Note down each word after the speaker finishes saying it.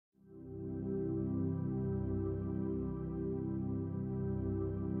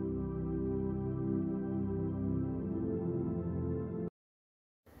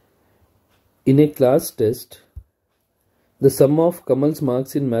In a class test, the sum of Kamal's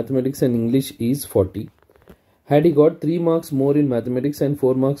marks in mathematics and English is 40. Had he got 3 marks more in mathematics and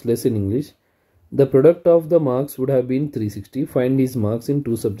 4 marks less in English, the product of the marks would have been 360. Find his marks in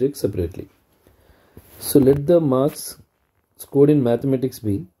 2 subjects separately. So let the marks scored in mathematics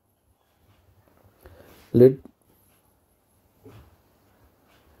be, let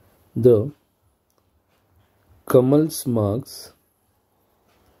the Kamal's marks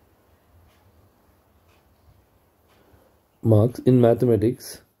in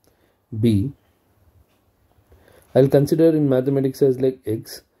mathematics be, I'll consider in mathematics as like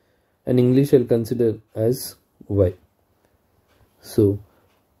X, and English I'll consider as Y. So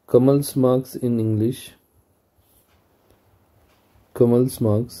Kamal's marks in English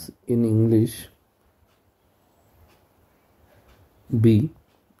be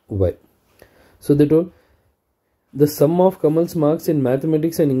Y. So they told the sum of Kamal's marks in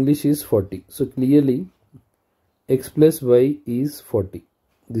mathematics and English is 40. So clearly X plus Y is 40.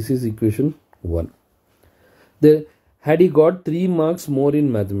 This is equation 1. Had he got 3 marks more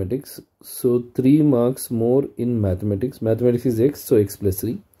in mathematics, so 3 marks more in mathematics is X, so X plus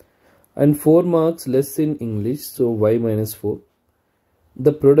 3, and 4 marks less in English, so Y minus 4.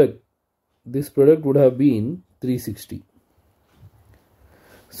 This product would have been 360.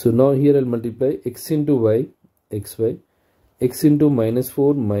 So now here I'll multiply X into Y, XY, X into minus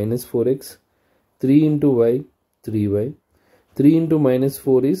 4, minus 4X, 3 into Y, 3Y, 3 into minus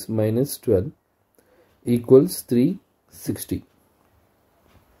 4 is minus 12, equals 360.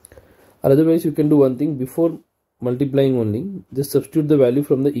 Or otherwise you can do one thing, before multiplying only, just substitute the value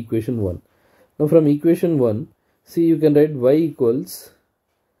from the equation 1. Now from equation 1, see, you can write Y equals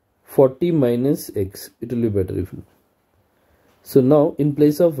 40 minus X. It will be better if you. So now in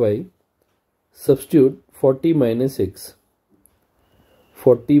place of Y, substitute 40 minus X.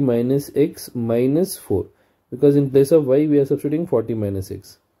 40 minus X minus 4. Because in place of Y we are substituting 40 minus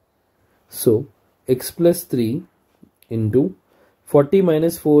X. So X plus 3 into 40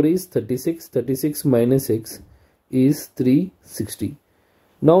 minus 4 is 36. 36 minus X is 360.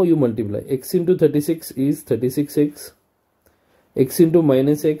 Now you multiply. X into 36 is 36X. X into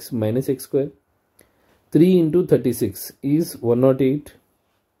minus X minus X square. 3 into 36 is 108.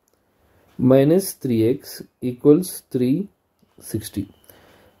 Minus 3X equals 360.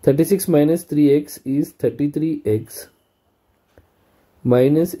 36 minus 3X is 33X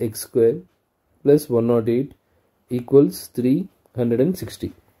minus X square plus 108 equals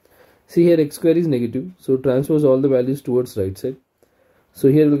 360. See here X square is negative, so transpose all the values towards right side. So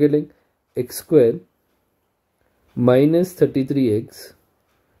here we'll get like X square minus 33X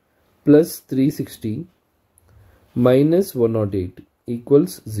plus 360 minus 108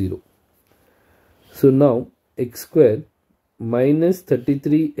 equals 0. So now X square minus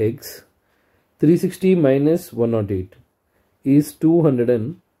 33X, 360 minus 108 is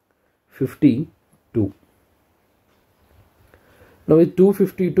 252. Now with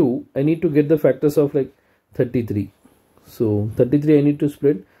 252, I need to get the factors of like 33. So 33 I need to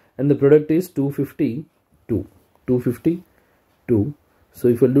split, and the product is 252. 252. So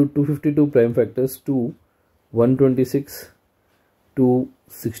if I do 252 prime factors, 2, 126,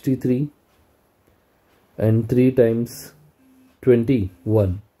 263, and 3 times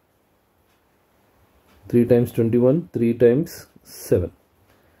 21. 3 times 21, 3 times 7.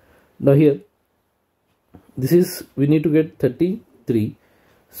 Now here, this is, we need to get 33.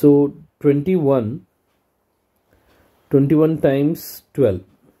 So 21 times 12.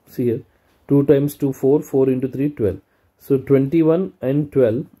 See here, 2 times 2, 4, 4 into 3, 12. So 21 and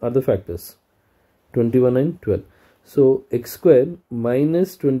 12 are the factors. 21 and 12. So X square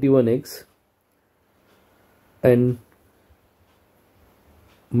minus 21X and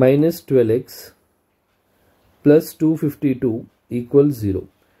minus 12X plus 252 equals 0.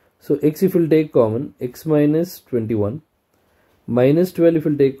 So X if you will take common, X minus 21, minus 12 if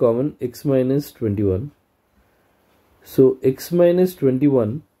you will take common, X minus 21. So X minus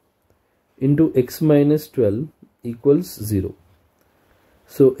 21 into X minus 12 equals 0.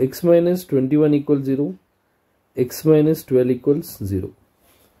 So X minus 21 equals 0, X minus 12 equals 0.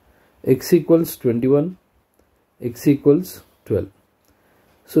 X equals 21, X equals 12.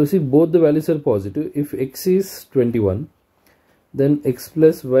 So see, both the values are positive. If X is 21, then X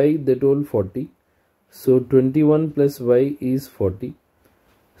plus Y, they told 40. So 21 plus Y is 40.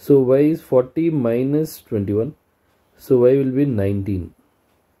 So Y is 40 minus 21. So Y will be 19.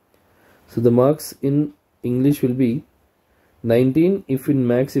 So the marks in English will be 19, if in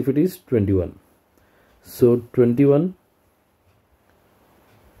maths if it is 21. So 21,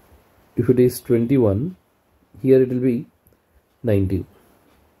 if it is 21, here it will be 19.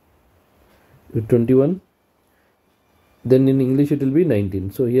 21, then in English it will be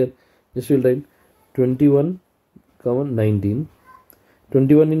 19. So here just will write 21 comma 19.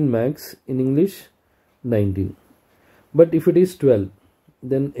 21 in max, in English 19. But if it is 12,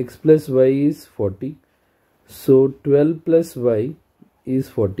 then x plus y is 40. So 12 plus y is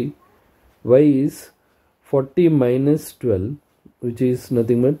 40. Y is 40 minus 12, which is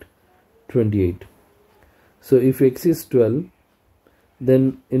nothing but 28. So if x is 12,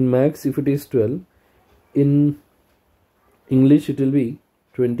 then in max if it is 12, in English it will be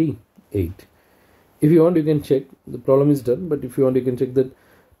 28. If you want you can check, the problem is done, but if you want you can check that.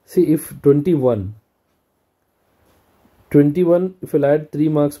 See, if 21 if I'll add 3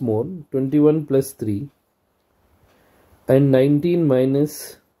 marks more, 21 plus 3 and 19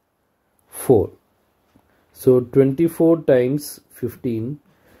 minus 4. So 24 times 15,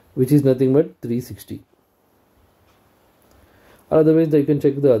 which is nothing but 360. Otherwise you can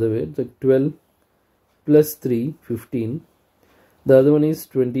check the other way. It's like 12 plus 3, 15. The other one is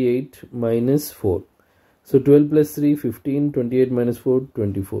 28 minus 4. So 12 plus 3, 15, 28 minus 4,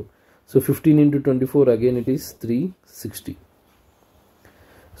 24. So 15 into 24, again it is 360.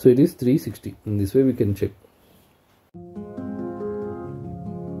 So it is 360. In this way we can check.